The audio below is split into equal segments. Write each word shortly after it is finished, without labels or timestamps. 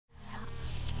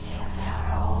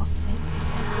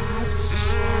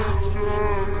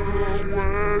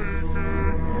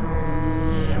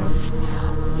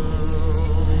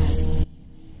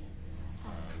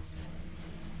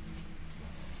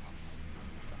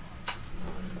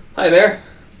Hi there.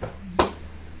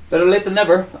 Better late than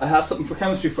never. I have something for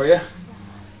chemistry for you.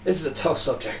 This is a tough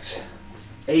subject.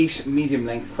 8 medium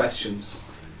length questions.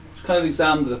 It's kind of an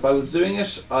exam that if I was doing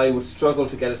it, I would struggle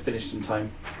to get it finished in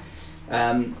time.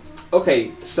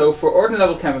 Okay, so for ordinary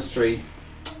level chemistry,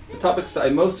 the topics that I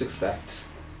most expect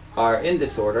are in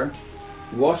this order: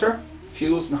 water,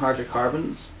 fuels and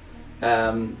hydrocarbons,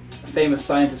 famous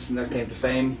scientists and their claim to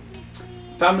fame,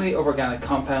 family of organic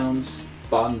compounds,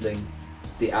 bonding,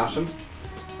 the atom,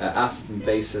 acids and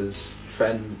bases,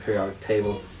 trends in the periodic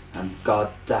table, and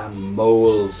goddamn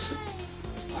moles.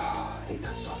 Oh, I hate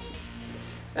that stuff.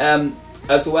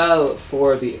 As well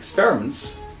for the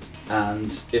experiments,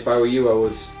 and if I were you, I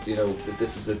would, that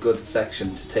this is a good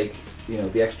section to take,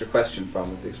 the extra question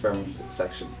from the experiments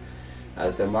section,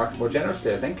 as they're marked more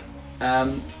generously, I think.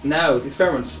 Now, the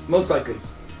experiments, most likely,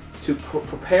 to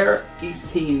prepare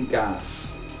ethene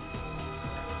gas.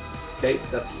 Okay,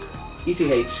 that's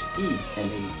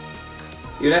Ethene.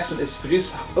 Your next one is to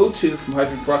produce O2 from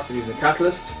hydrogen peroxide using a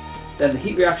catalyst. Then the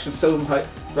heat reaction of sodium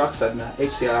hydroxide and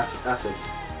HCl acid.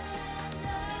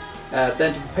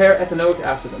 Then to prepare ethanoic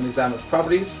acid and examine its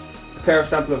properties. Prepare a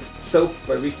sample of soap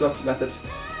by reflux method.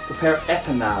 Prepare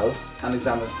ethanol and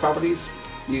examine its properties.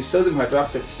 Use sodium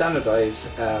hydroxide to standardise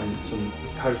some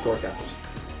hydrochloric acid.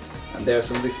 And there are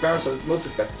some of the experiments I would most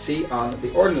expect to see on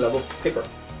the ordinary level paper.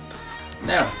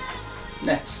 Now,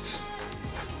 next,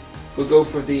 we'll go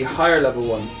for the higher level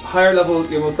one. Higher level,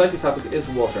 your most likely topic is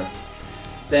water.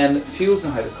 Then fuels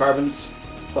and hydrocarbons,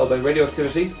 followed by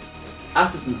radioactivity,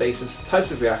 acids and bases,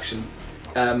 types of reaction,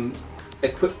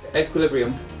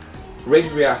 equilibrium, rate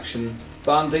of reaction,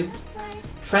 bonding,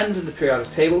 trends in the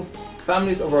periodic table,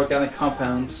 families of organic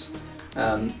compounds,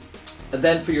 and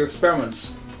then for your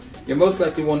experiments, your most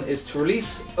likely one is to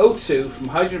release O2 from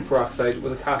hydrogen peroxide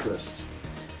with a catalyst.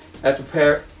 To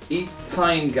prepare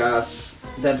ethane gas,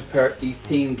 then to prepare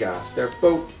ethene gas. They're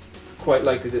both quite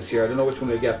likely this year. I don't know which one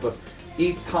you'll get, but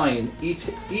ethine,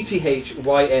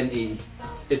 E-T-H-Y-N-E,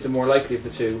 is the more likely of the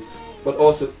two, but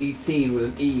also ethene with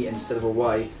an E instead of a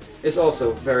Y is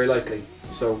also very likely.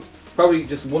 So probably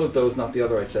just one of those, not the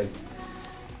other, I'd say.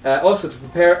 Also to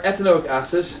prepare ethanoic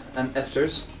acid and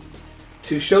esters,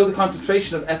 to show the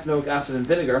concentration of ethanoic acid in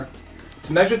vinegar,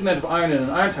 to measure the amount of iron in an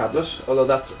iron tablet, although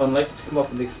that's unlikely to come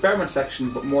up in the experiment section,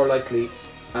 but more likely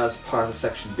as part of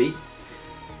section B.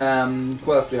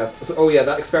 What else do we have? So, oh yeah,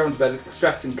 that experiment about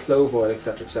extracting clove oil,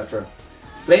 etc, etc.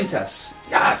 Flame tests.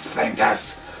 Yes, flame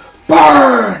tests!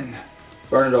 Burn!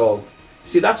 Burn it all.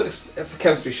 See, that's what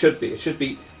chemistry should be. It should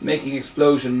be making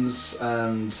explosions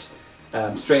and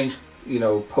strange,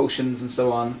 potions and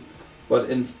so on. But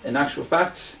in actual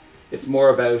fact, it's more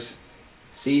about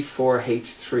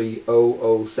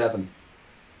C4H3O07.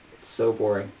 It's so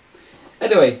boring.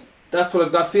 Anyway, that's what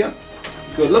I've got for you.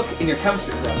 Good luck in your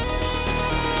chemistry exam.